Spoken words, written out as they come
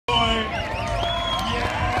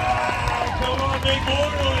make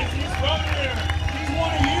more noise. He's from here. He's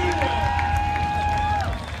one of you now.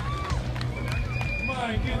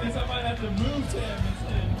 My goodness, I might have to move to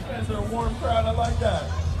Edmonton. You guys are a warm crowd. I like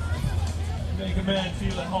that. Make a man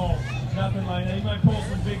feel at home. Nothing like that. He might pull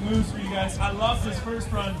some big moves for you guys. I love this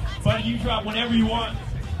first run, but you drop whenever you want.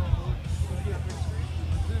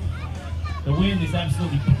 The wind is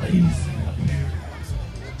absolutely blazing up here.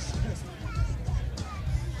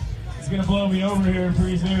 It's gonna blow me over here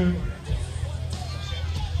pretty soon.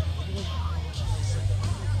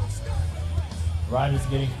 Riders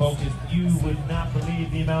getting focused. You would not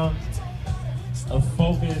believe the amount of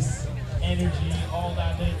focus, energy, all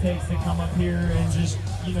that it takes to come up here and just,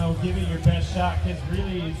 you know, give it your best shot. Because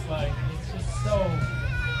really, it's like, it's just so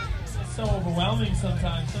overwhelming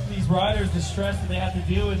sometimes. Some of these riders, the stress that they have to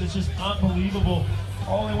deal with is just unbelievable.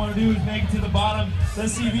 All they want to do is make it to the bottom.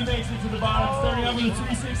 Let's see if he makes it to the bottom. Starting out with a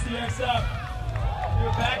 360X up.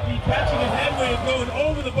 Your backbeat catching a headway, going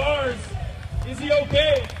over the bars. Is he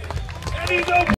okay? And he's okay.